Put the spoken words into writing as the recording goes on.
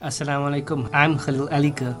Assalamu alaikum. I'm Khalil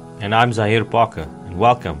Alika. And I'm Zahir Parker, and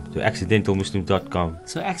welcome to accidentalmuslims.com.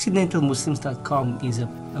 So accidentalmuslims.com is a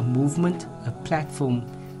movement, a platform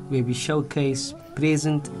where we showcase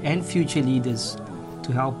present and future leaders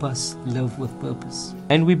to help us live with purpose.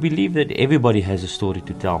 And we believe that everybody has a story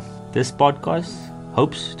to tell. This podcast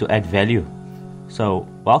hopes to add value. So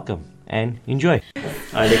welcome and enjoy.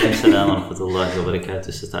 Alaikum salam wa rahmatullahi wa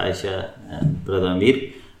barakatuh, Sister Aisha and Brother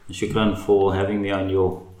Amir. Shukran for having me on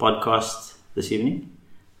your podcast this evening.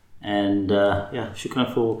 And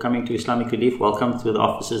shukran for coming to Islamic Relief. Welcome to the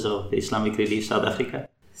offices of the Islamic Relief South Africa.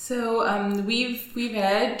 So we've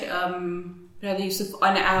had Brother Yusuf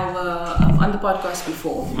on the podcast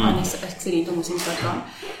before on accidentalmuslims.com,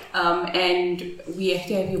 and we have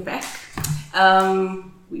to have you back.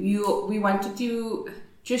 We wanted to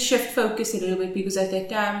just shift focus a little bit because at that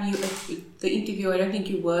time, the interview, I don't think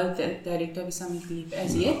you were the director of Islamic Relief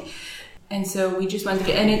as yet. And so we just wanted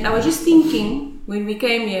to, and I was just thinking when we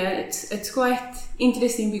came here, it's quite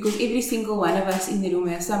interesting because every single one of us in the room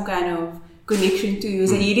has some kind of connection to you.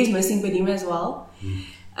 Zahir is missing Badim as well.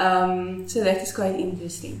 So that is quite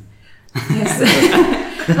interesting. Yes.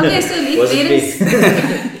 Okay, so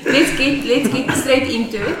let's get straight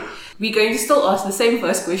into it. We're going to still ask the same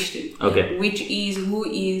first question. Okay. Which is, who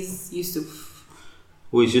is Yusuf?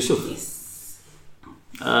 Who is Yusuf? Yes.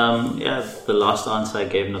 The last answer I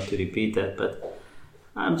gave, not to repeat that, but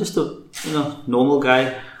I'm just a normal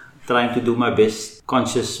guy trying to do my best, try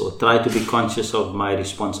to be conscious of my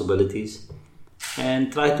responsibilities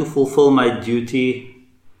and try to fulfill my duty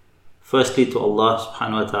firstly to Allah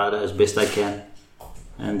subhanahu wa ta'ala as best I can,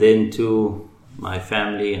 and then to my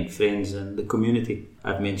family and friends and the community.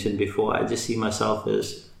 I've mentioned before, I just see myself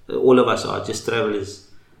as all of us are just travelers.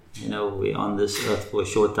 We're on this earth for a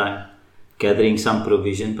short time, gathering some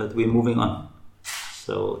provision, but we're moving on.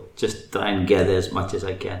 So just try and gather as much as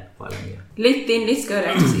I can while I'm here. Let's go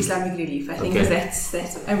right to Islamic Relief. I think that's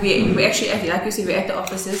and we actually, like you said, we're at the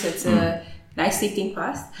offices. It's a nice setting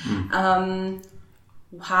past.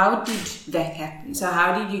 How did that happen? So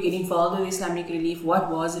how did you get involved with Islamic Relief? What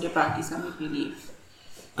was it about Islamic Relief?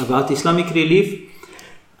 About Islamic Relief?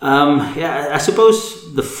 I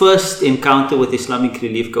suppose the first encounter with Islamic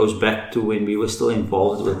Relief goes back to when we were still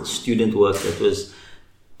involved with student work. That was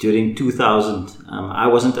during 2000. I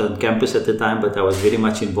wasn't on campus at the time, but I was very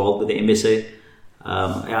much involved with the MSA.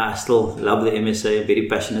 I still love the MSA, very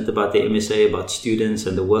passionate about the MSA, about students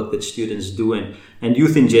and the work that students do and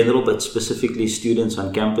youth in general, but specifically students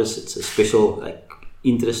on campus. It's a special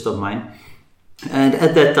interest of mine. And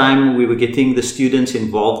at that time, we were getting the students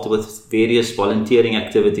involved with various volunteering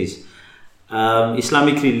activities.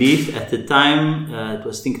 Islamic Relief at the time, it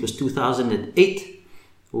was 2008,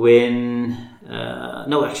 when,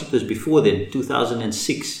 it was before then,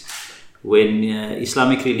 2006, when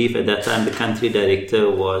Islamic Relief at that time, the country director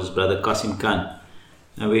was Brother Qasim Khan.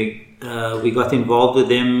 And we got involved with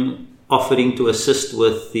them, offering to assist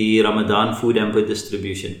with the Ramadan food hamper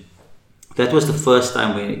distribution. That was the first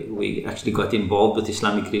time we actually got involved with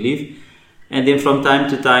Islamic Relief. And then from time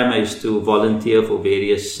to time, I used to volunteer for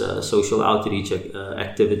various social outreach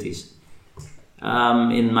activities.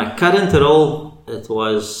 In my current role, it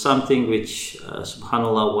was something which,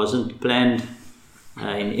 subhanAllah, wasn't planned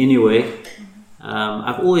in any way.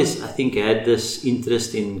 I've always, I think, had this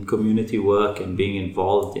interest in community work and being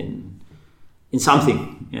involved in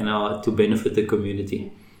something, to benefit the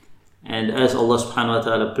community. And as Allah subhanahu wa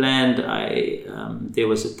ta'ala planned, there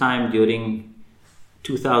was a time during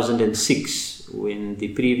 2006 when the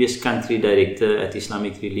previous country director at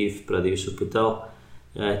Islamic Relief, Brother Yusuf Patel,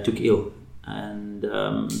 took ill. And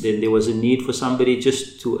then there was a need for somebody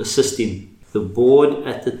just to assist him. The board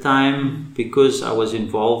at the time, because I was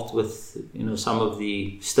involved with some of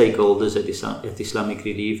the stakeholders at Islamic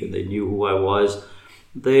Relief and they knew who I was,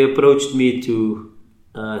 they approached me to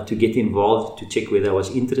get involved, to check whether I was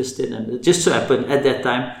interested. And it just so happened at that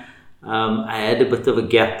time, I had a bit of a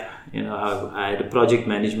gap. I had a project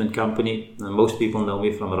management company. Most people know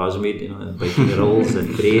me from Rosmead, baking rolls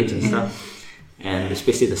and breads and stuff. And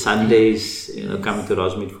especially the Sundays, coming to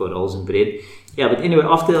Rosmead for rolls and bread. Yeah, but anyway,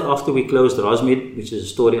 after we closed Rosmead, which is a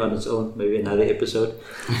story on its own, maybe another episode.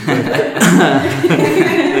 But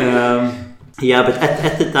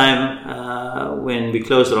at the time, when we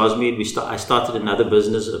closed Rosmead, I started another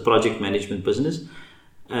business, a project management business,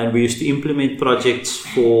 and we used to implement projects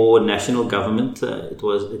for national government.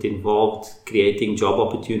 It involved creating job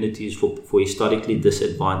opportunities for historically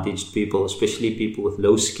disadvantaged people, especially people with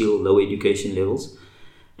low skill, low education levels.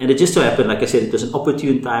 And it just so happened, like I said, it was an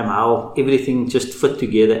opportune time how everything just fit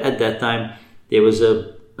together. At that time, there was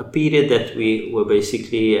a a period that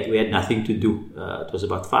we had nothing to do. It was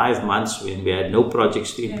about 5 months when we had no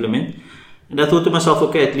projects to implement. And I thought to myself,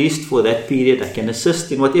 okay, at least for that period, I can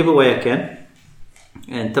assist in whatever way I can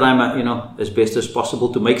and try my, as best as possible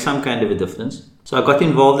to make some kind of a difference. So I got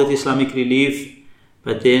involved at Islamic Relief,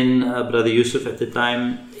 but then Brother Yusuf at the time,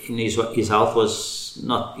 his health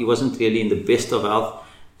he wasn't really in the best of health,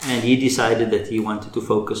 and he decided that he wanted to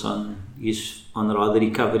focus on rather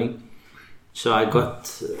recovery. So I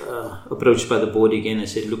got approached by the board again and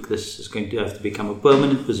said, look, this is going to have to become a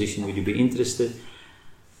permanent position. Would you be interested?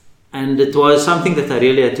 And it was something that I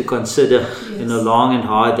really had to consider, long and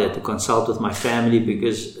hard. I had to consult with my family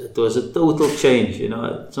because it was a total change.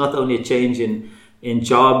 It's not only a change in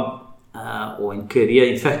job or in career.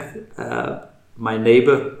 In fact, my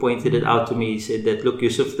neighbor pointed it out to me. He said that, look,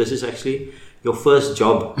 Yusuf, this is actually your first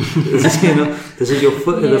job. This is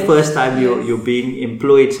the first time you're being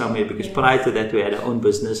employed somewhere, because prior to that we had our own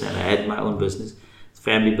business, and I had my own business,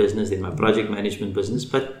 family business, then my project management business.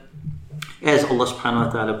 But as Allah subhanahu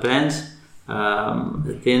wa ta'ala plans,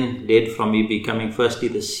 it then led from me becoming firstly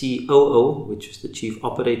the COO, which is the Chief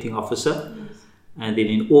Operating Officer. And then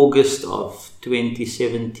in August of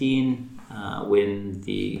 2017, when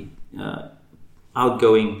the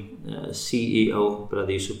outgoing CEO,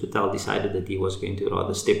 Brother Yusuf Patel, decided that he was going to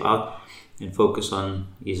rather step out and focus on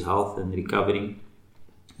his health and recovering.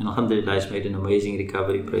 And Alhamdulillah, he's made an amazing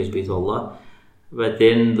recovery, praise be to Allah. But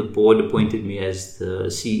then the board appointed me as the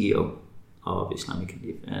CEO of Islamic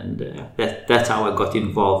Relief, and that's how I got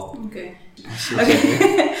involved. Okay.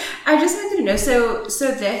 I just wanted to know,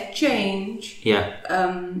 so that change,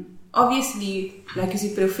 obviously, like you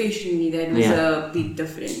said, professionally, that was a big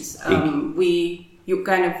difference. You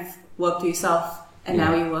kind of worked for yourself, and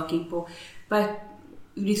now you're working for. But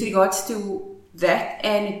with regards to that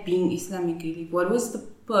and it being Islamic Relief, what was the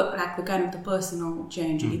kind of the personal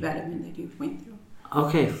change and development that you went through?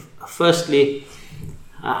 Okay, firstly,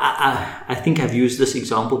 I think I've used this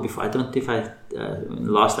example before. I don't know if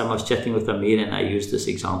last time I was chatting with Amir and I used this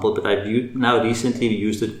example, but I've now recently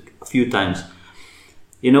used it a few times.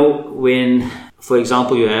 When, for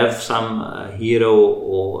example, you have some hero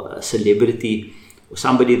or a celebrity or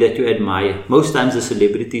somebody that you admire, most times the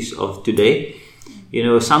celebrities of today,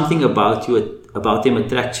 something about them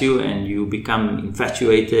attracts you and you become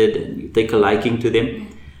infatuated and you take a liking to them.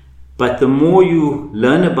 But the more you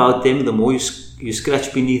learn about them, the more you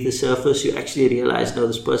scratch beneath the surface, you actually realize, no,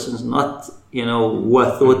 this person's not, who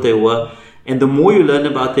I thought they were. And the more you learn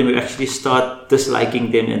about them, you actually start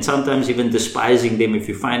disliking them and sometimes even despising them if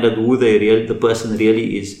you find out who the person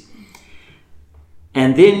really is.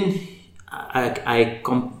 And then I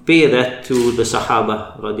compare that to the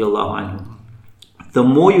Sahaba radiallahu anhu. The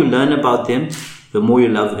more you learn about them, the more you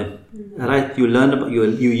love them. Right? You learn about,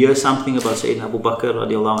 you hear something about Sayyidina Abu Bakr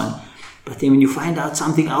radiallahu anhu, but then when you find out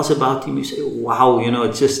something else about him, you say, wow,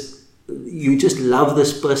 it's just, you just love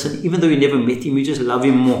this person. Even though you never met him, you just love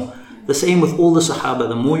him more. The same with all the Sahaba.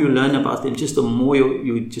 The more you learn about them, just the more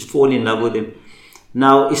you just fall in love with them.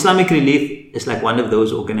 Now, Islamic Relief is like one of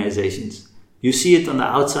those organizations. You see it on the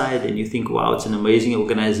outside and you think, wow, it's an amazing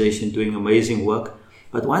organization doing amazing work.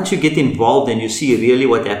 But once you get involved and you see really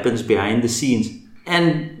what happens behind the scenes,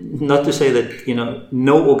 and not to say that,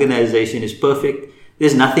 no organization is perfect.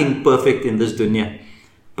 There's nothing perfect in this dunya.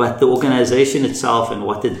 But the organization itself and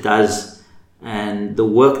what it does and the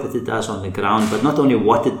work that it does on the ground, but not only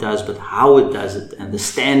what it does, but how it does it and the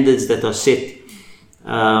standards that are set,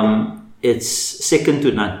 it's second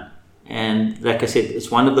to none. And like I said, it's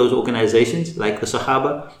one of those organizations like the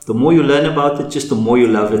Sahaba. The more you learn about it, just the more you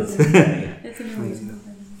love it. That's amazing.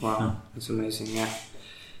 Wow, that's amazing, yeah.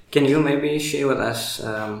 Can you maybe share with us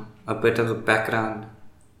a bit of a background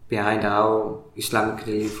behind how Islamic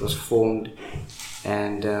Relief was formed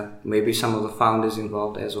and maybe some of the founders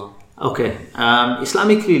involved as well? Okay,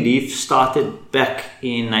 Islamic Relief started back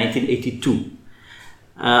in 1982.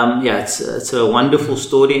 It's a wonderful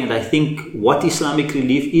story, and I think what Islamic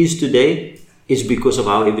Relief is today is because of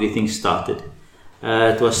how everything started.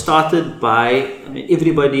 It was started by,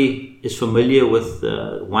 everybody is familiar with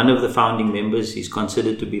one of the founding members. He's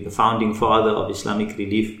considered to be the founding father of Islamic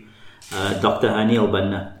Relief, Dr. Hani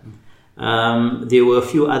Al-Banna. There were a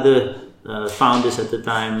few other founders at the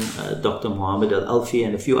time, Dr. Muhammad Al-Alfi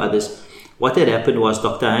and a few others. What had happened was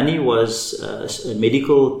Dr. Hani was a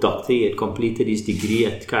medical doctor. He had completed his degree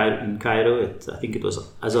in Cairo at, I think it was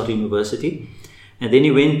Azhar University. And then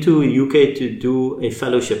he went to UK to do a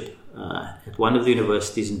fellowship at one of the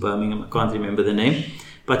universities in Birmingham. I can't remember the name.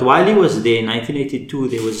 But while he was there in 1982,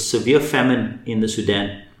 there was a severe famine in the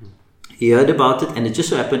Sudan. He heard about it, and it just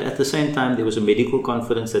so happened at the same time there was a medical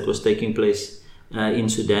conference that was taking place in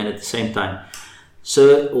Sudan at the same time.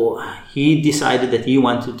 So he decided that he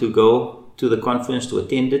wanted to go to the conference to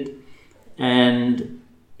attend it, and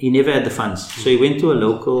he never had the funds. So he went to a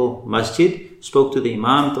local masjid, spoke to the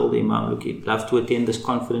imam, told the imam, look, he'd love to attend this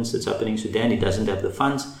conference that's happening in Sudan. He doesn't have the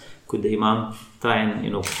funds. Could the imam try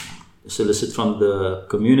and, solicit from the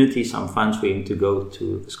community some funds for him to go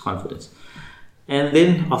to this conference? And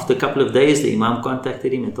then after a couple of days, the imam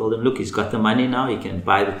contacted him and told him, look, he's got the money now. He can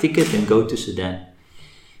buy the ticket and go to Sudan.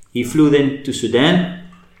 He flew then to Sudan.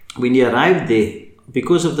 When he arrived there,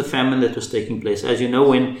 because of the famine that was taking place, as you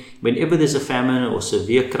know, whenever there's a famine or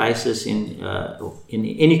severe crisis in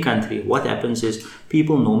any country, what happens is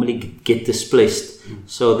people normally get displaced.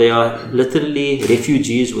 So they are literally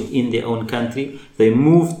refugees within their own country. They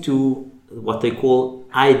move to what they call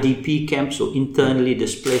IDP camps, or internally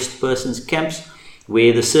displaced persons camps,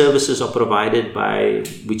 where the services are provided by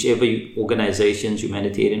whichever organizations,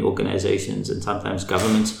 humanitarian organizations, and sometimes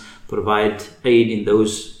governments provide aid in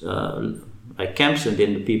those camps, and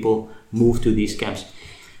then the people move to these camps.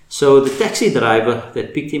 So the taxi driver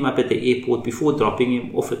that picked him up at the airport, before dropping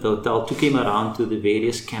him off at the hotel, took him around to the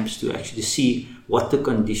various camps to actually see what the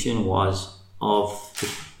condition was of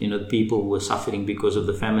the people who were suffering because of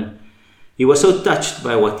the famine. He was so touched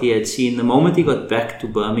by what he had seen. The moment he got back to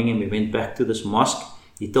Birmingham, he went back to this mosque.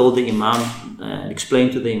 He told the imam,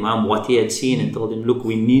 explained to the imam what he had seen, and told him, look,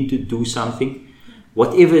 we need to do something.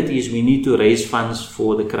 Whatever it is, we need to raise funds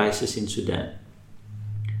for the crisis in Sudan.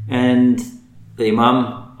 And the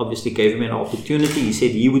imam obviously gave him an opportunity. He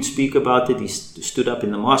said he would speak about it. He stood up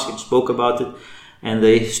in the mosque and spoke about it. And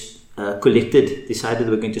they decided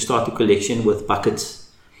we're going to start a collection with buckets.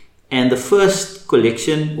 And the first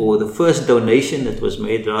collection, or the first donation that was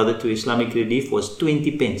made rather to Islamic Relief, was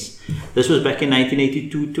 20 pence. This was back in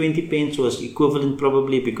 1982. 20 pence was equivalent,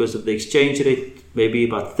 probably because of the exchange rate, maybe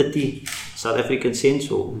about 30 South African cents,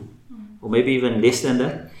 or maybe even less than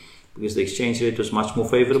that, because the exchange rate was much more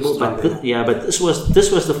favorable. But this was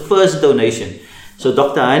the first donation. So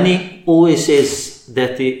Dr. Hani always says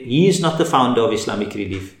that he is not the founder of Islamic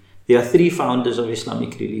Relief. There are three founders of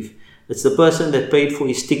Islamic Relief. It's the person that paid for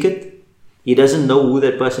his ticket. He doesn't know who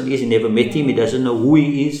that person is. He never met him. He doesn't know who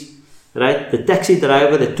he is. Right? The taxi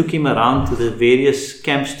driver that took him around to the various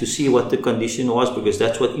camps to see what the condition was, because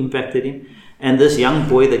that's what impacted him. And this young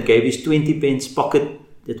boy that gave his 20 pence pocket,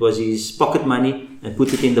 it was his pocket money, and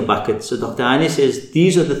put it in the bucket. So Dr. Hani says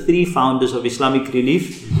these are the three founders of Islamic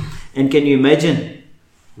Relief. And can you imagine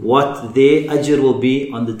what their ajr will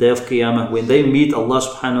be on the day of Qiyamah when they meet Allah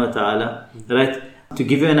subhanahu wa ta'ala, right? To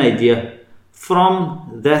give you an idea,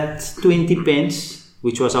 from that 20 pence,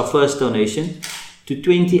 which was our first donation, to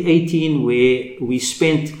 2018, where we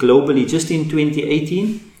spent globally, just in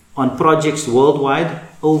 2018, on projects worldwide,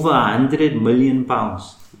 over 100 million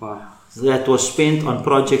pounds. Wow. That was spent on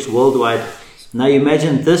projects worldwide. Now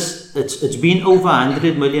imagine this, it's been over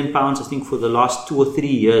 100 million pounds, I think, for the last 2 or 3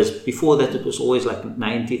 years. Before that, it was always like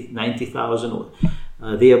 90,000 or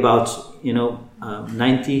thereabouts,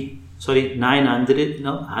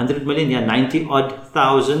 100 million, 90 odd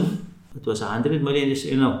thousand. It was 100 million,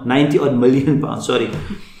 90 odd million pounds, sorry.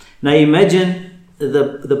 Now imagine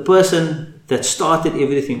the person that started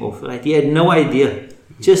everything off, right? He had no idea.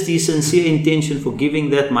 Just his sincere intention for giving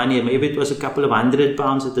that money, maybe it was a couple of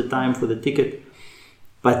 £100 at the time for the ticket.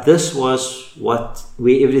 But this was where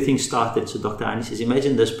everything started. So Dr. Hani says,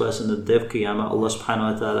 imagine this person, the day of Qiyamah, Allah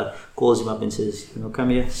subhanahu wa ta'ala calls him up and says,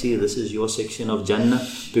 come here, see, this is your section of Jannah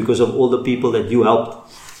because of all the people that you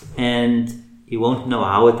helped. And he won't know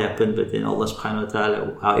how it happened, but then Allah subhanahu wa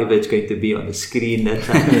ta'ala, however it's going to be on the screen that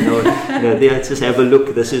time, there, just have a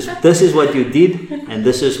look. This is what you did, and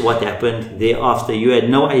this is what happened thereafter. You had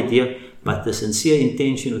no idea, but the sincere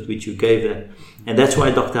intention with which you gave that. And that's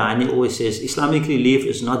why Dr. Hani always says Islamic Relief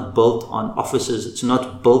is not built on offices. It's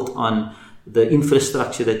not built on the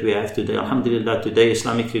infrastructure that we have today. Alhamdulillah, today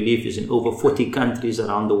Islamic Relief is in over 40 countries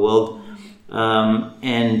around the world.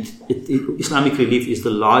 And Islamic Relief is the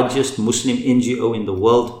largest Muslim NGO in the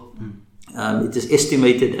world. It is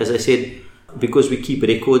estimated, as I said, because we keep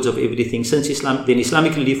records of everything since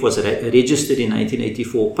Islamic Relief was registered in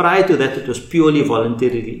 1984. Prior to that, it was purely volunteer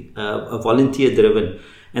driven.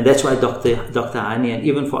 And that's why Dr. Hani, and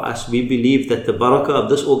even for us, we believe that the barakah of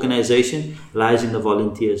this organization lies in the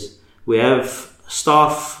volunteers. We have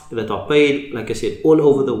staff that are paid, like I said, all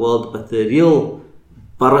over the world, but the real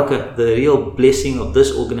barakah, the real blessing of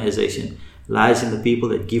this organization lies in the people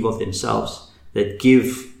that give of themselves, that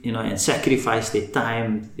give, and sacrifice their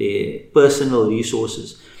time, their personal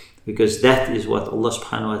resources, because that is what Allah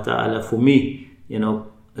subhanahu wa ta'ala, for me,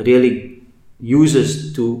 really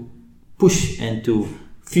uses to push and to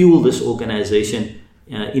fuel this organization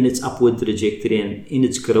in its upward trajectory and in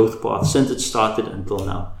its growth path since it started until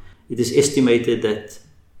now. It is estimated that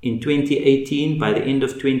in 2018, by the end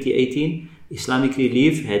of 2018, Islamic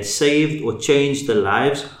Relief had saved or changed the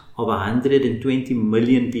lives of 120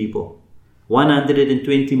 million people.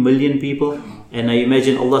 120 million people. And I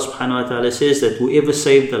imagine Allah subhanahu wa ta'ala says that whoever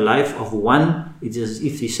saved the life of one, it is as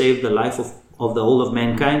if he saved the life of the whole of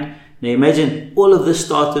mankind. Now imagine all of this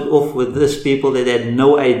started off with these people that had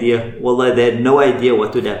no idea. Wallah, they had no idea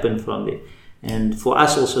what would happen from there. And for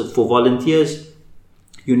us also, for volunteers,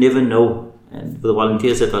 you never know. And for the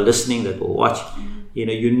volunteers that are listening, that will watch,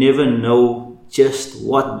 you never know just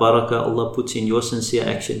what barakah Allah puts in your sincere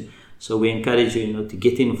action. So we encourage you, to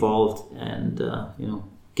get involved and,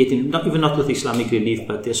 not with Islamic Relief,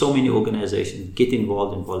 but there are so many organizations. Get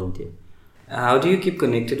involved and volunteer. How do you keep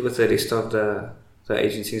connected with the rest of the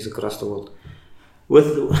agencies across the world?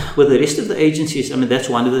 With the rest of the agencies, that's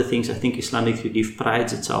one of the things I think Islamic Relief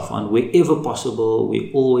prides itself on. Wherever possible, we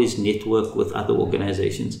always network with other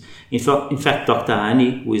organizations. In fact, Dr.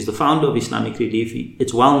 Hani, who is the founder of Islamic Relief,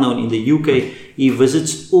 it's well known in the UK, he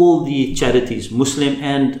visits all the charities, Muslim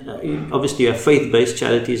and obviously you have faith-based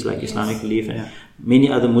charities like Islamic Relief and many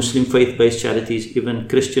other Muslim faith-based charities, even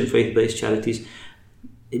Christian faith-based charities.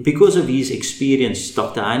 Because of his experience,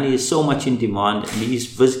 Dr. Hani is so much in demand, and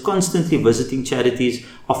he's constantly visiting charities,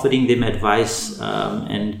 offering them advice,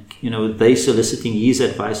 and they soliciting his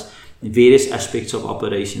advice in various aspects of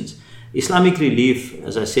operations. Islamic Relief,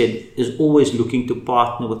 as I said, is always looking to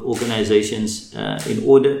partner with organizations in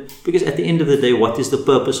order, because at the end of the day, what is the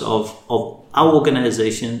purpose of our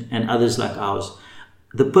organization and others like ours?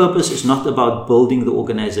 The purpose is not about building the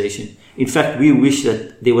organization. In fact, we wish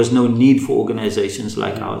that there was no need for organizations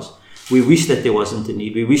like ours. We wish that there wasn't a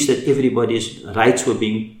need. We wish that everybody's rights were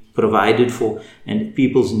being provided for and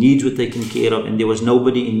people's needs were taken care of and there was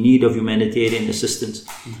nobody in need of humanitarian assistance.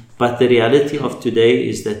 But the reality of today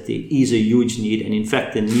is that there is a huge need, and in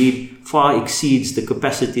fact the need far exceeds the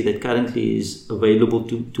capacity that currently is available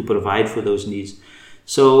to provide for those needs.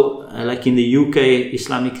 So, like in the UK,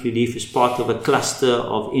 Islamic Relief is part of a cluster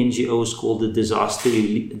of NGOs called the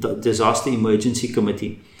Disaster Emergency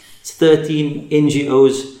Committee. It's 13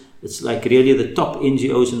 NGOs. It's like really the top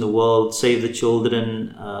NGOs in the world: Save the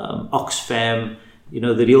Children, Oxfam,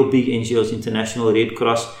 the real big NGOs, International Red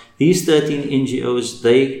Cross. These 13 NGOs,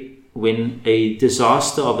 when a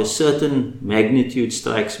disaster of a certain magnitude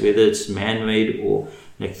strikes, whether it's man-made or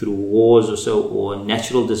like through wars or so, or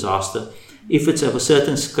natural disaster, if it's of a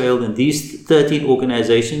certain scale, then these 13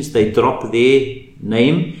 organizations, they drop their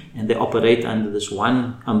name and they operate under this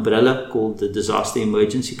one umbrella called the Disaster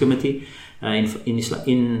Emergency Committee.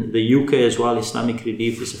 In the UK as well, Islamic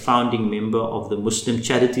Relief is a founding member of the Muslim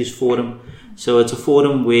Charities Forum. So it's a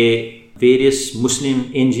forum where various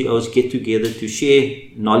Muslim NGOs get together to share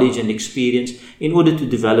knowledge and experience in order to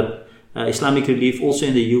develop. Islamic Relief also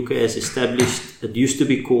in the UK has established, it used to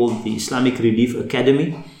be called the Islamic Relief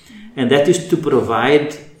Academy. And that is to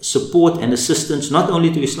provide support and assistance not only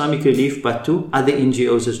to Islamic Relief but to other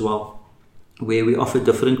NGOs as well, where we offer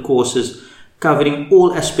different courses covering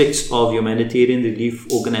all aspects of humanitarian relief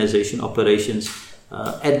organization operations,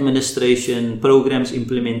 administration, programs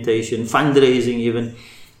implementation, fundraising even.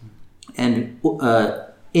 And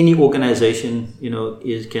any organization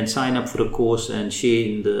can sign up for a course and share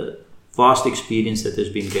in the vast experience that has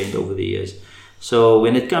been gained over the years. So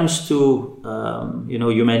when it comes to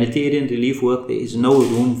humanitarian relief work, there is no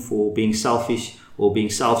room for being selfish or being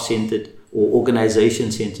self-centered or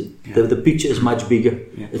organization-centered. Yeah. The picture is much bigger.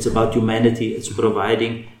 Yeah. It's about humanity. It's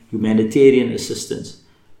providing humanitarian assistance.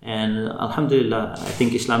 And alhamdulillah, I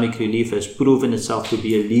think Islamic Relief has proven itself to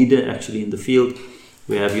be a leader actually in the field.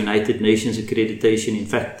 We have United Nations accreditation. In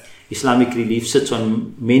fact, Islamic Relief sits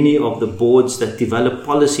on many of the boards that develop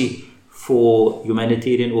policy for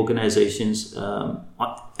humanitarian organizations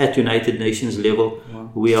at United Nations level.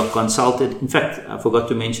 Wow. We are consulted. In fact, I forgot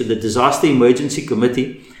to mention the Disaster Emergency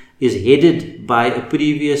Committee is headed by a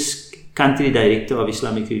previous country director of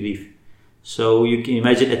Islamic Relief. So you can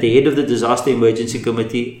imagine at the head of the Disaster Emergency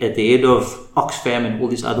Committee, at the head of Oxfam and all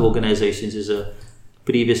these other organizations is a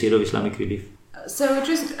previous head of Islamic Relief. So I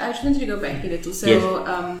just wanted to go back a little. So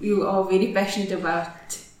yes. You are very passionate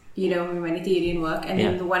about humanitarian work, and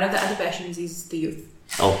then one of the other passions is the youth.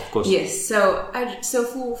 Oh, of course. Yes. So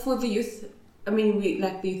for the youth, we're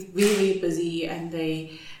very busy, and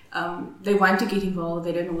they want to get involved.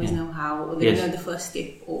 They don't always know how, or they don't know the first step.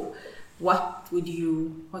 Or what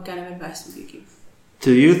kind of advice would you give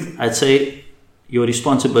to youth? I'd say your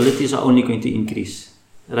responsibilities are only going to increase.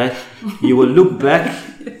 Right? You will look back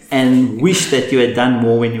and wish that you had done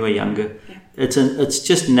more when you were younger. it's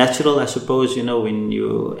just natural, I suppose, when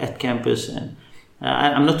you're at campus. And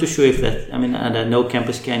I'm not too sure if that, and I know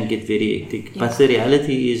campus can get very hectic, but the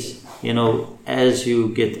reality is, as you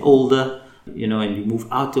get older, and you move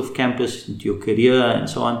out of campus into your career and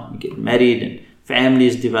so on, you get married and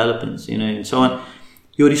families develop and so on,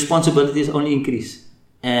 your responsibilities only increase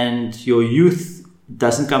and your youth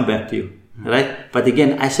doesn't come back to you, right? But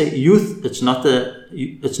again, I say youth, it's not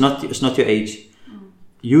your age.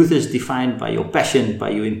 Youth is defined by your passion, by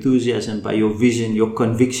your enthusiasm, by your vision, your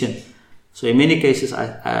conviction. So in many cases,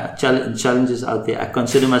 challenges out there, I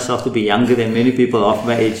consider myself to be younger than many people of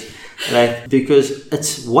my age, right? Because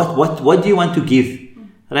it's what do you want to give,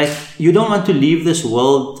 right? You don't want to leave this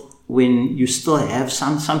world when you still have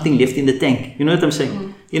something left in the tank. You know what I'm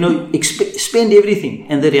saying? Spend everything.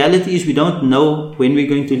 And the reality is we don't know when we're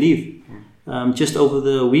going to leave. Just over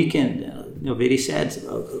the weekend, very sad,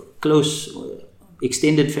 close,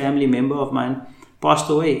 extended family member of mine passed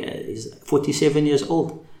away. He's 47 years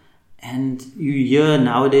old. And you hear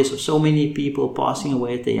nowadays of so many people passing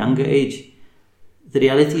away at a younger age. The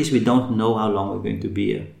reality is we don't know how long we're going to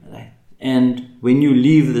be here, right? And when you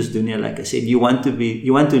leave this dunya, like I said, you want to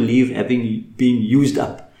leave having been used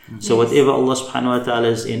up. So whatever Allah subhanahu wa ta'ala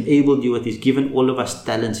has enabled you with, He's given all of us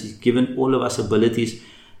talents, He's given all of us abilities.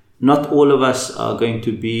 Not all of us are going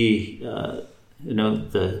to be,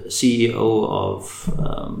 the CEO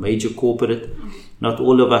of major corporate. Not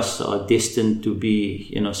all of us are destined to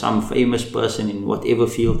be, some famous person in whatever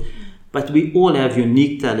field. But we all have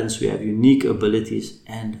unique talents, we have unique abilities.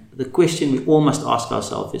 And the question we all must ask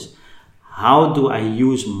ourselves is, how do I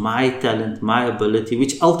use my talent, my ability,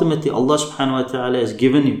 which ultimately Allah subhanahu wa ta'ala has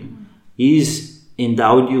given you? He's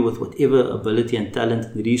endowed you with whatever ability and talent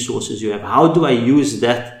and resources you have. How do I use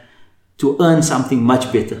that to earn something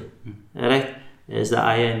much better? Right? There's the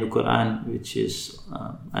ayah in the Quran, which is,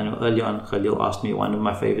 I know earlier on Khalil asked me one of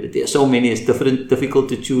my favorite. There are so many, it's difficult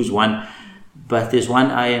to choose one. But there's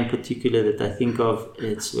one ayah in particular that I think of.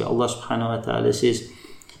 It's where Allah subhanahu wa ta'ala says,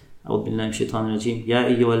 أعوذ بالله من الشيطان الرجيم يا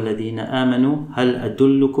أيها الذين آمنوا هل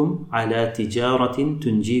أدلكم على تجارة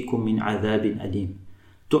تنجيكم من عذاب أليم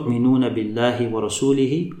تؤمنون بالله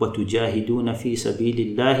ورسوله وتجاهدون في سبيل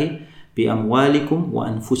الله بأموالكم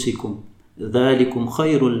وأنفسكم ذلكم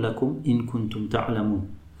خير لكم إن كنتم تعلمون.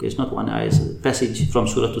 Okay, it's not one ayah, it's a passage from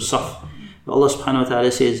Surah As-Saff. Allah subhanahu wa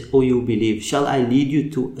ta'ala says, "O you believe, shall I lead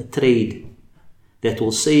you to a trade that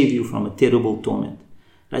will save you from a terrible torment?"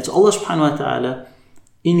 Right? So Allah subhanahu wa ta'ala,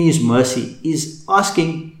 in His mercy, is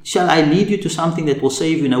asking, shall I lead you to something that will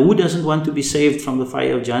save you? Now, who doesn't want to be saved from the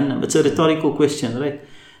fire of Jahannam? It's a rhetorical question, right?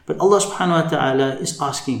 But Allah subhanahu wa ta'ala is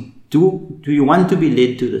asking, do you want to be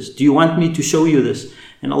led to this? Do you want me to show you this?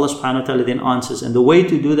 And Allah subhanahu wa ta'ala then answers. And the way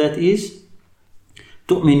to do that is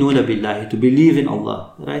تُؤْمِنُونَ بِاللَّهِ, to believe in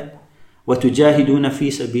Allah, right? وَتُجَاهِدُونَ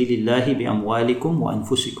فِي سَبِيلِ اللَّهِ بِأَمْوَالِكُمْ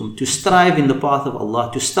وَأَنفُسِكُمْ, to strive in the path of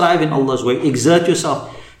Allah, to strive in Allah's way, exert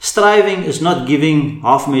yourself. Striving is not giving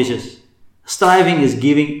half measures. Striving is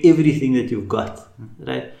giving everything that you've got,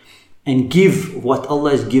 right? And give what Allah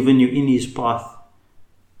has given you in His path.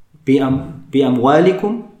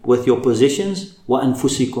 بِأَمْوَالِكُمْ, with your possessions,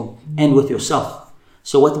 وَأَنفُسِكُمْ, and with yourself.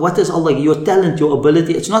 So what is Allah? Your talent, your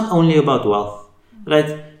ability, it's not only about wealth,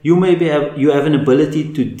 right? You have an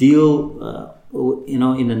ability to deal, in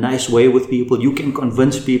a nice way with people. You can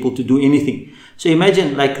convince people to do anything. So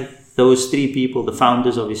imagine like those three people, the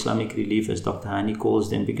founders of Islamic Relief, as Dr. Hani calls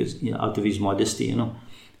them, because out of his modesty,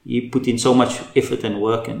 he put in so much effort and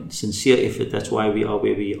work and sincere effort. That's why we are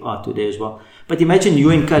where we are today as well. But imagine you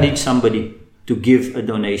encourage somebody to give a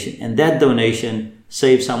donation, and that donation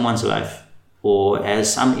saves someone's life or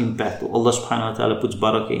has some impact. Allah subhanahu wa ta'ala puts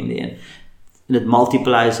barakah in the end, and it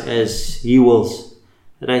multiplies as He wills,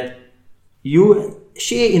 right? You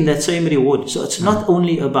share in that same reward. So it's not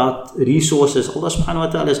only about resources. Allah subhanahu wa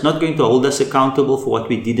ta'ala is not going to hold us accountable for what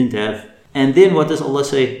we didn't have. And then what does Allah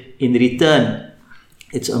say in return?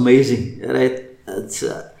 It's amazing, right? It's,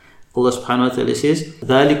 Allah subhanahu wa ta'ala says,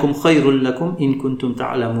 ذَلِكُمْ خَيْرٌ لَكُمْ إِن كُنْتُمْ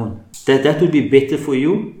تَعْلَمُونَ, that would be better for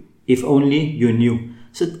you if only you knew.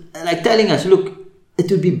 So like telling us, look, it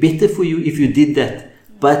would be better for you if you did that.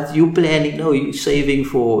 But you planning, no, you're saving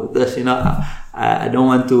for this, I don't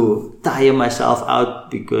want to tire myself out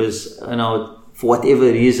because, for whatever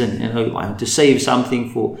reason, I want to save something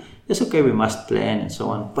for, it's okay, we must plan and so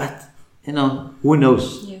on. But, who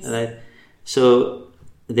knows, yes. Right? So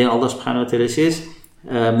then Allah subhanahu wa ta'ala says,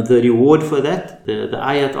 the reward for that, the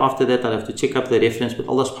ayat after that, I'll have to check up the reference, but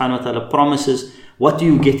Allah subhanahu wa ta'ala promises, what do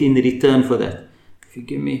you get in return for that? If you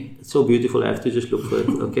give me, it's so beautiful, I have to just look for it.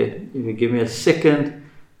 Okay, if you give me a second,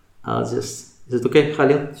 I'll just, is it okay,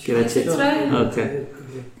 Khalil? Can I check? That's right. Okay.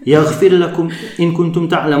 يَغْفِرْ لَكُمْ إِن كُنْتُمْ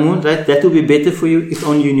تَعْلَمُونَ, right? That will be better for you if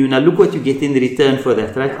only you knew. Now look what you get in return for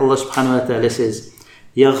that, right? Allah subhanahu wa ta'ala says,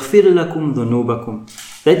 يَغْفِرْ لَكُمْ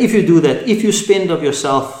ذُنُوبَكُمْ. That if you do that, if you spend of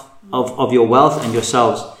yourself, of your wealth and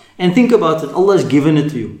yourselves, and think about it, Allah has given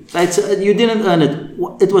it to you. Right? So you didn't earn it.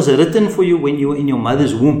 It was written for you when you were in your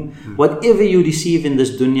mother's womb. Whatever you receive in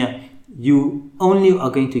this dunya, you only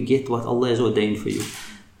are going to get what Allah has ordained for you.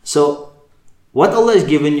 So, what Allah has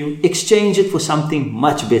given you, exchange it for something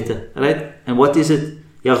much better. Right? And what is it?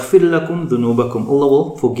 يَغْفِرْ لَكُمْ ذُنُوبَكُمْ. Allah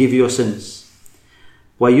will forgive your sins.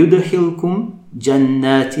 وَيُدْخِلْكُمْ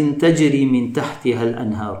جَنَّاتٍ تَجْرِي مِن تَحْتِهَا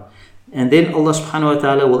الْأَنْهَارُ. And then Allah subhanahu wa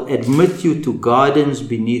ta'ala will admit you to gardens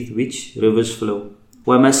beneath which rivers flow.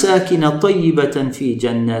 وَمَسَاكِنَ طَيِّبَةً فِي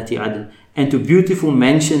جَنَّاتِ عَدْنٍ. And to beautiful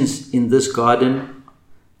mansions in this garden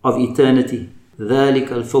of eternity. ذَلِكَ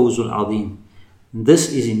الْفَوْزُ الْعَظِيمُ.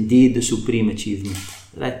 This is indeed the supreme achievement.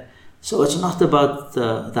 Right? So it's not about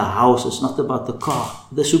the house, it's not about the car.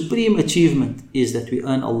 The supreme achievement is that we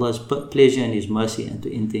earn Allah's pleasure and His mercy and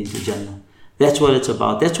to enter into Jannah. That's what it's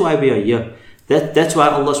about. That's why we are here. That's why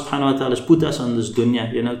Allah subhanahu wa ta'ala has put us on this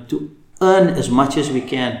dunya, to earn as much as we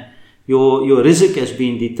can. Your rizq has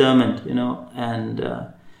been determined,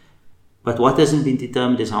 and but what hasn't been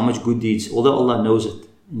determined is how much good deeds, although Allah knows it,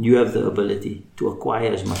 and you have the ability to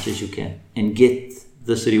acquire as much as you can and get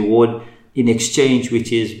this reward in exchange,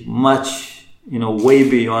 which is much, way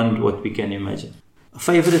beyond what we can imagine. A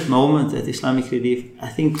favorite moment at Islamic Relief, I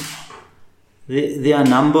think there are a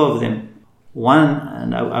number of them. One,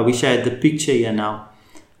 and I wish I had the picture here now,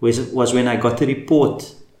 was when I got a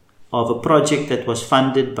report of a project that was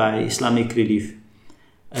funded by Islamic Relief.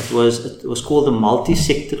 It was called the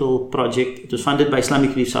Multi-Sectoral Project. It was funded by Islamic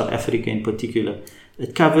Relief South Africa in particular.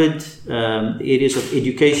 It covered the areas of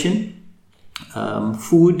education,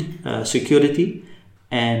 food, security,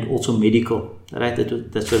 and also medical. Right?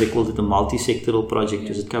 That's why they called it the Multi-Sectoral Project,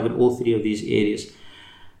 because it covered all three of these areas.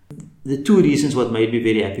 The two reasons what made me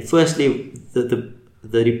very happy. Firstly, the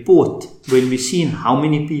report, when we seen how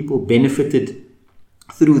many people benefited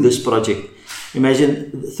through this project.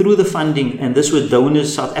 Imagine, through the funding, and this were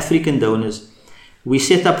donors, South African donors, we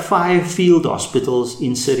set up 5 field hospitals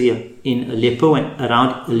in Syria, in Aleppo and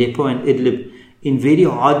around Aleppo and Idlib, in very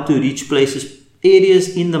hard to reach places,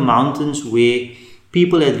 areas in the mountains where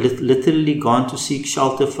people had literally gone to seek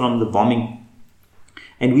shelter from the bombing.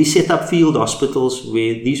 And we set up field hospitals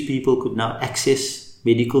where these people could now access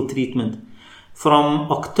medical treatment.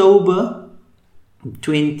 From October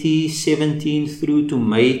 2017 through to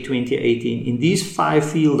May 2018, in these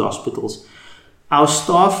 5 field hospitals, our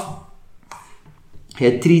staff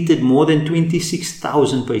had treated more than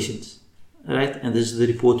 26,000 patients. Right? And this is the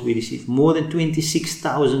report we received. More than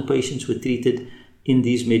 26,000 patients were treated in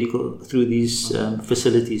these through these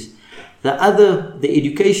facilities. The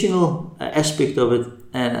educational aspect of it,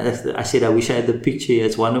 and I said I wish I had the picture here.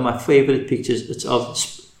 It's one of my favorite pictures. It's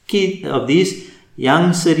of these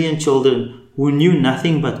young Syrian children who knew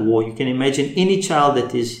nothing but war. You can imagine any child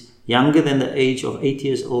that is younger than the age of 8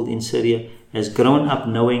 years old in Syria has grown up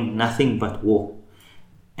knowing nothing but war.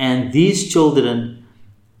 And these children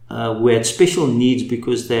who had special needs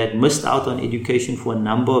because they had missed out on education for a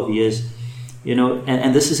number of years.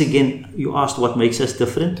 And this is again, you asked what makes us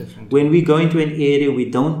different. When we go into an area,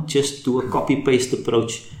 we don't just do a copy-paste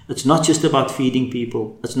approach. It's not just about feeding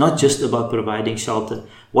people. It's not just about providing shelter.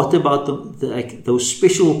 What about those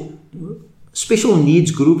special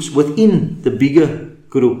needs groups within the bigger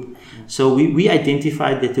group? So we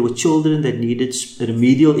identified that there were children that needed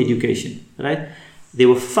remedial education, right? There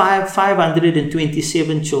were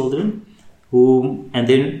 527 children and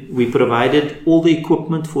then we provided all the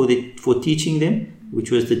equipment for teaching them,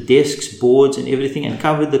 which was the desks, boards and everything, and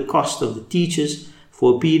covered the cost of the teachers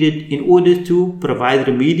for a period in order to provide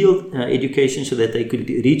remedial education so that they could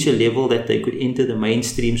reach a level that they could enter the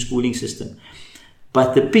mainstream schooling system.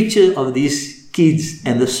 But the picture of these kids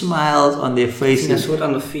and the smiles on their faces. I saw it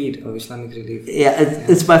on the feed of Islamic Relief.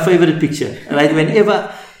 It's my favorite picture. Right?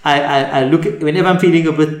 Whenever I look at, whenever I'm feeling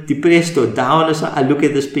a bit depressed or down or something, I look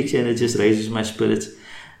at this picture and it just raises my spirits.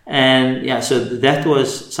 And so that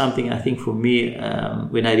was something I think for me,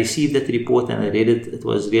 when I received that report and I read it, it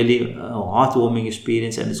was really a heartwarming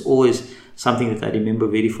experience, and it's always something that I remember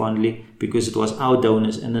very fondly because it was our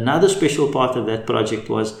donors. And another special part of that project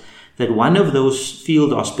was that one of those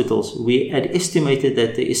field hospitals, we had estimated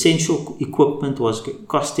that the essential equipment was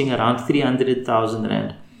costing around 300,000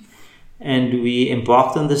 Rand. And we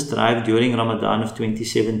embarked on this drive during Ramadan of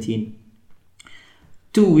 2017.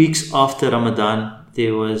 2 weeks after Ramadan,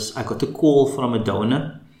 I got a call from a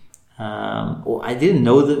donor, or I didn't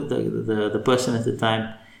know the person at the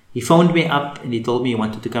time. he phoned me up and he told me he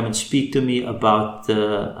wanted to come and speak to me about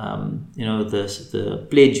the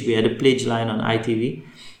pledge. We had a pledge line on ITV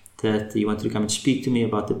that he wanted to come and speak to me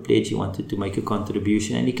about the pledge. He wanted to make a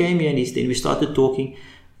contribution, and he came here and we started talking.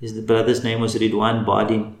 The brother's name was Ridwan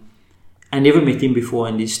Badin. I never met him before,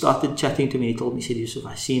 and he started chatting to me. He told me, he said, Yusuf,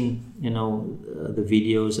 I've seen, the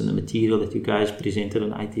videos and the material that you guys presented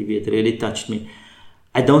on ITV. It really touched me.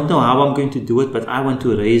 I don't know how I'm going to do it, but I want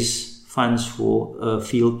to raise funds for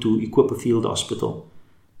to equip a field hospital.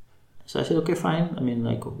 So I said, okay, fine. I mean,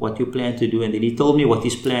 like, what you plan to do? And then he told me what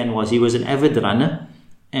his plan was. He was an avid runner,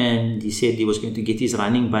 and he said he was going to get his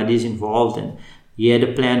running buddies involved, and he had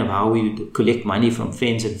a plan of how we would collect money from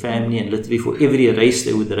friends and family, and literally for every race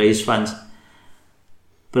they would raise funds.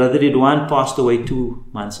 Brother Ridwan passed away 2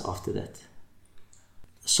 months after that.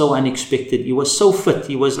 So unexpected. He was so fit.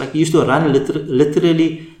 He used to run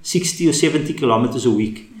literally 60 or 70 kilometers a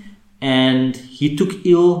week. And he took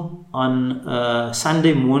ill on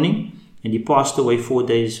Sunday morning, and he passed away 5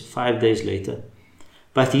 days later.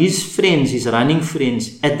 But his friends, his running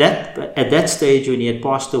friends, at that stage when he had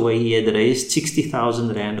passed away, he had raised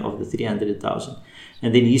 60,000 rand of the 300,000.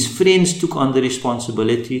 And then his friends took on the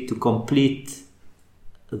responsibility to complete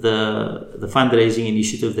the fundraising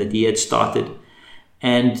initiative that he had started.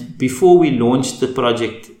 And before we launched the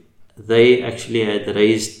project, they actually had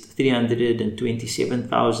raised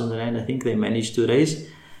 327,000 rand, I think they managed to raise.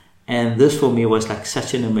 And this for me was like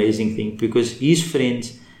such an amazing thing, because his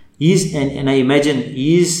friends, and I imagine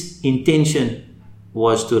his intention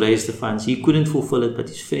was to raise the funds. He couldn't fulfill it, but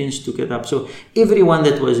his friends took it up. So everyone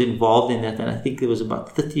that was involved in that, and I think there was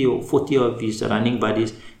about 30 or 40 of these running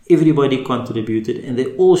buddies, everybody contributed, and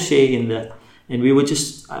they all share in that. And we were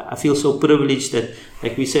I feel so privileged that,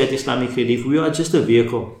 like we say at Islamic Relief, we are just a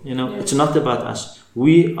vehicle. It's not about us.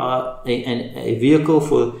 We are a vehicle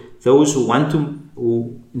for those who want to,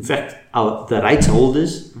 in fact, are the rights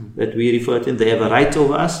holders that we refer to. They have a right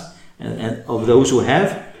over us, and of those who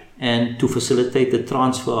have, and to facilitate the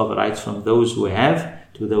transfer of rights from those who have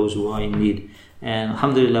to those who are in need. And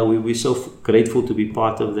alhamdulillah, we're so grateful to be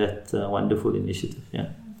part of that wonderful initiative.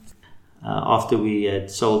 Yeah. After we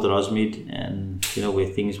had sold Rosmead, and where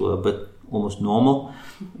things were a bit almost normal,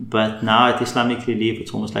 but now at Islamic Relief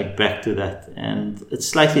it's almost like back to that, and it's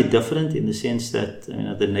slightly different in the sense that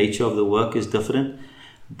the nature of the work is different,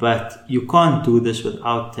 but you can't do this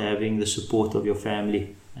without having the support of your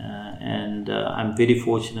family, and I'm very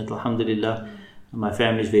fortunate, alhamdulillah. My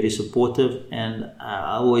family is very supportive, and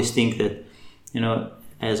I always think that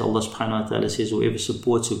as Allah subhanahu wa ta'ala says, whoever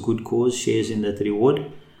supports a good cause shares in that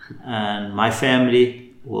reward. And my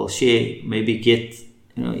family will share, maybe get,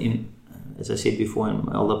 as I said before, and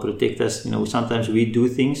Allah protect us, sometimes we do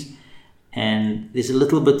things and there's a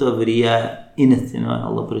little bit of riyah in it,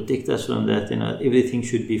 Allah protect us from that, everything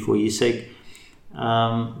should be for His sake.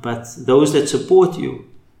 But those that support you,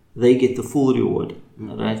 they get the full reward,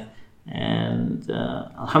 right? And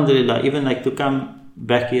alhamdulillah, even like to come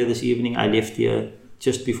back here this evening, I left here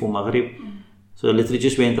just before Maghrib. So I literally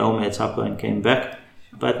just went home, had supper and came back.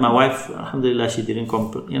 But my wife, alhamdulillah, she didn't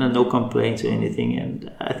no complaints or anything.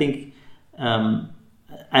 And I think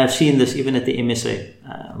I've seen this even at the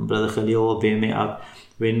MSA. Brother Khalil will bear me out.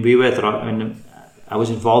 When I was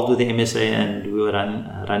involved with the MSA and we were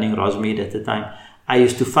running Rosmead at the time, I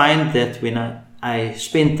used to find that when I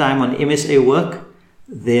spent time on MSA work,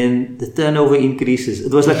 then the turnover increases.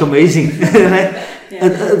 It was like amazing. Right?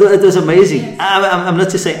 Yeah. It was amazing. I'm not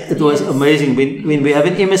just saying it was amazing. When we have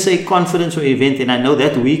an MSA conference or event, and I know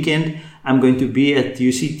that weekend I'm going to be at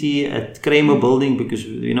UCT at Kramer Building because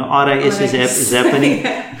RIS is happening.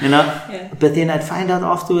 Yeah. But then I'd find out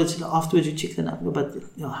afterwards you check the number, but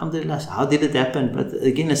alhamdulillah, how did it happen? But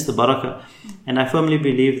again, it's the barakah. And I firmly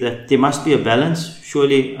believe that there must be a balance.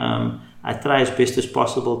 Surely I try as best as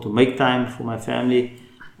possible to make time for my family.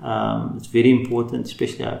 It's very important,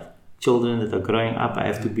 especially I have children that are growing up. I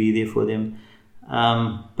have to be there for them.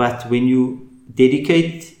 But when you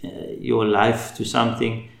dedicate your life to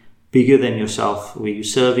something bigger than yourself, where you're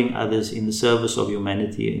serving others in the service of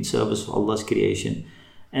humanity, in service of Allah's creation.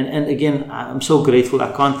 And again, I'm so grateful.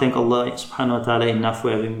 I can't thank Allah subhanahu wa ta'ala enough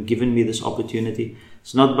for having given me this opportunity.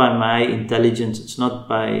 It's not by my intelligence. It's not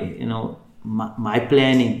by, my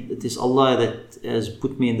planning. It is Allah that has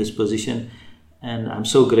put me in this position, and I'm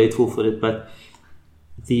so grateful for it. But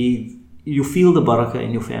you feel the barakah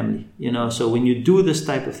in your family, so when you do this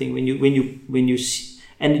type of thing, when you see,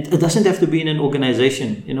 and it doesn't have to be in an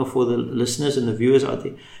organization, for the listeners and the viewers out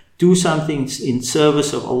there, do something in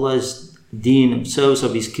service of Allah's deen, in service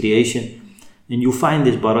of His creation, and you find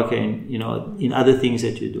this barakah in other things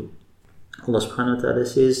that you do. Allah subhanahu wa ta'ala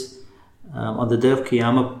says, On the day of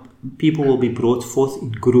Qiyamah, people will be brought forth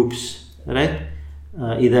in groups, right?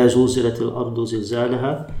 إذا زلزلت الأرض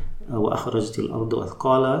زلزالها وأخرجت الأرض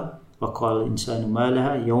أثقالها وقال الإنسان ما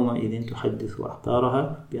لها يومئذ تحدث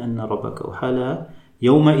أخبارها بأن ربك أوحى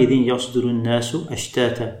يومئذ يصدر الناس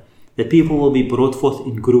أشتاتا. The people will be brought forth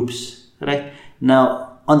in groups, right?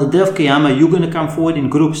 Now, on the day of Qiyamah, you're going to come forward in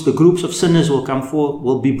groups. The groups of sinners will come forward,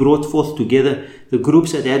 will be brought forth together. The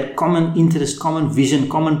groups that had common interest, common vision,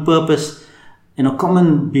 common purpose, and a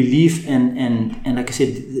common belief, and like I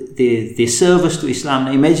said, their service to Islam.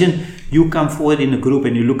 Now imagine you come forward in a group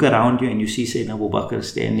and you look around you and you see Sayyidina Abu Bakr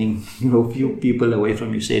standing, a few people away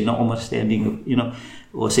from you, Sayyidina Umar standing,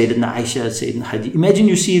 or Sayyidina Aisha, Sayyidina Hadi. Imagine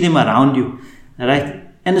you see them around you, right?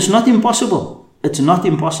 And it's not impossible. It's not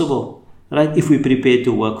impossible, right? If we prepare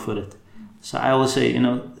to work for it. So I always say,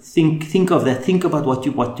 think of that. Think about what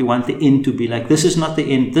you want the end to be like. This is not the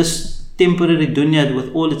end. This temporary dunya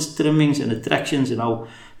with all its trimmings and attractions and how,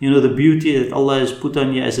 the beauty that Allah has put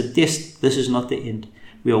on you as a test, this is not the end.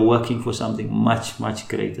 We are working for something much, much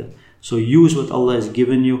greater. So use what Allah has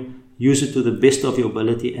given you, use it to the best of your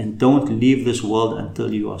ability, and don't leave this world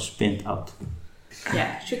until you are spent out.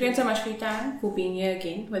 Yeah, shukran so much for your time, for being here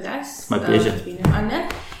again with us. My pleasure. It's been an honor.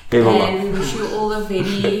 And we wish you all the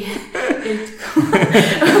very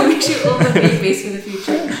best for the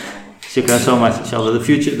future. Shukran so much, inshallah. The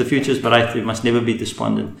future is bright. We must never be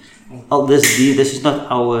despondent. All this deen, this is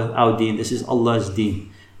not our deen, this is Allah's deen.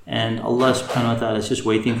 And Allah subhanahu wa ta'ala is just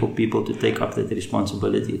waiting for people to take up that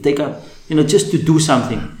responsibility. Take up, just to do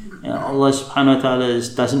something. Allah subhanahu wa ta'ala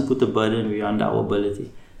doesn't put a burden beyond our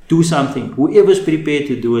ability. Do something. Whoever's prepared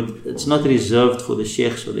to do it, it's not reserved for the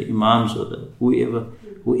sheikhs or the imams or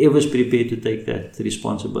whoever's prepared to take that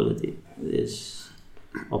responsibility. There's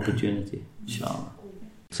opportunity, inshallah.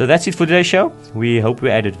 So that's it for today's show. We hope we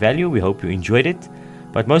added value. We hope you enjoyed it.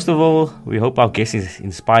 But most of all, we hope our guest has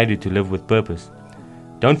inspired you to live with purpose.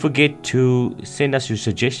 Don't forget to send us your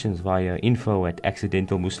suggestions via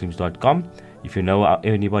info@accidentalmuslims.com. If you know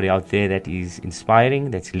anybody out there that is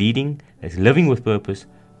inspiring, that's leading, that's living with purpose,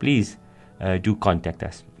 please do contact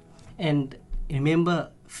us. And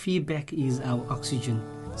remember, feedback is our oxygen.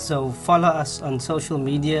 So follow us on social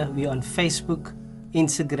media. We're on Facebook,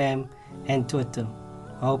 Instagram, and Twitter.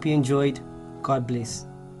 I hope you enjoyed. God bless.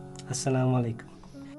 Assalamu alaikum.